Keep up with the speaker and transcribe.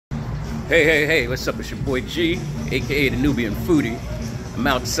Hey, what's up? It's your boy G, aka the Nubian Foodie. I'm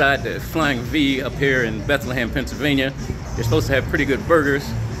outside the Flying V up here in Bethlehem, Pennsylvania. They're supposed to have pretty good burgers.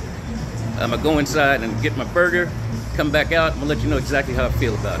 I'm gonna go inside and get my burger, come back out, I'm gonna let you know exactly how I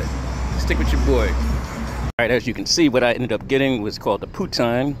feel about it. Stick with your boy. Alright, as you can see, what I ended up getting was called the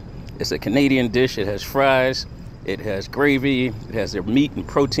poutine. It's a Canadian dish. It has fries, it has gravy, it has their meat and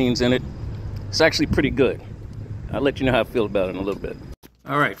proteins in it. It's actually pretty good. I'll let you know how I feel about it in a little bit.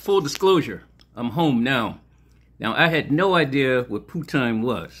 Alright, full disclosure, I'm home now. Now, I had no idea what poutine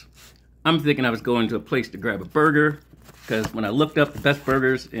was. I'm thinking I was going to a place to grab a burger, because when I looked up the best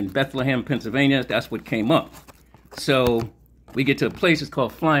burgers in Bethlehem, Pennsylvania, that's what came up. So, we get to a place, it's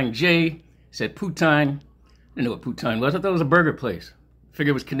called Flying J. It said poutine. I didn't know what poutine was. I thought it was a burger place. Figured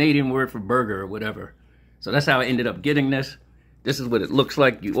it was Canadian word for burger or whatever. So that's how I ended up getting this. This is what it looks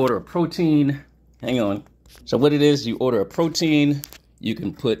like. You order a protein. Hang on. So what it is, you order a protein. You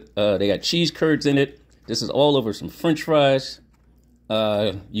can put, they got cheese curds in it. This is all over some French fries.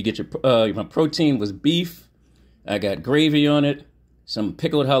 You get your, my protein was beef. I got gravy on it. Some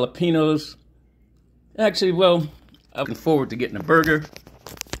pickled jalapenos. Actually, well, I'm looking forward to getting a burger.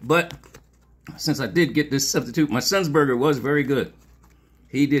 But since I did get this substitute, my son's burger was very good.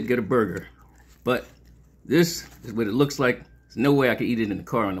 He did get a burger. But this is what it looks like. There's no way I could eat it in the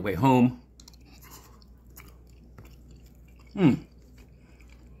car on the way home.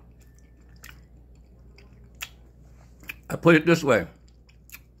 I put it this way,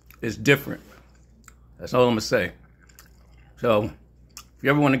 it's different. That's all I'm gonna say. So, if you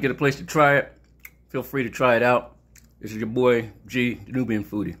ever want to get a place to try it, feel free to try it out. This is your boy, G, the Nubian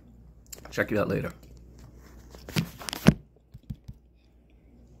Foodie. Check you out later.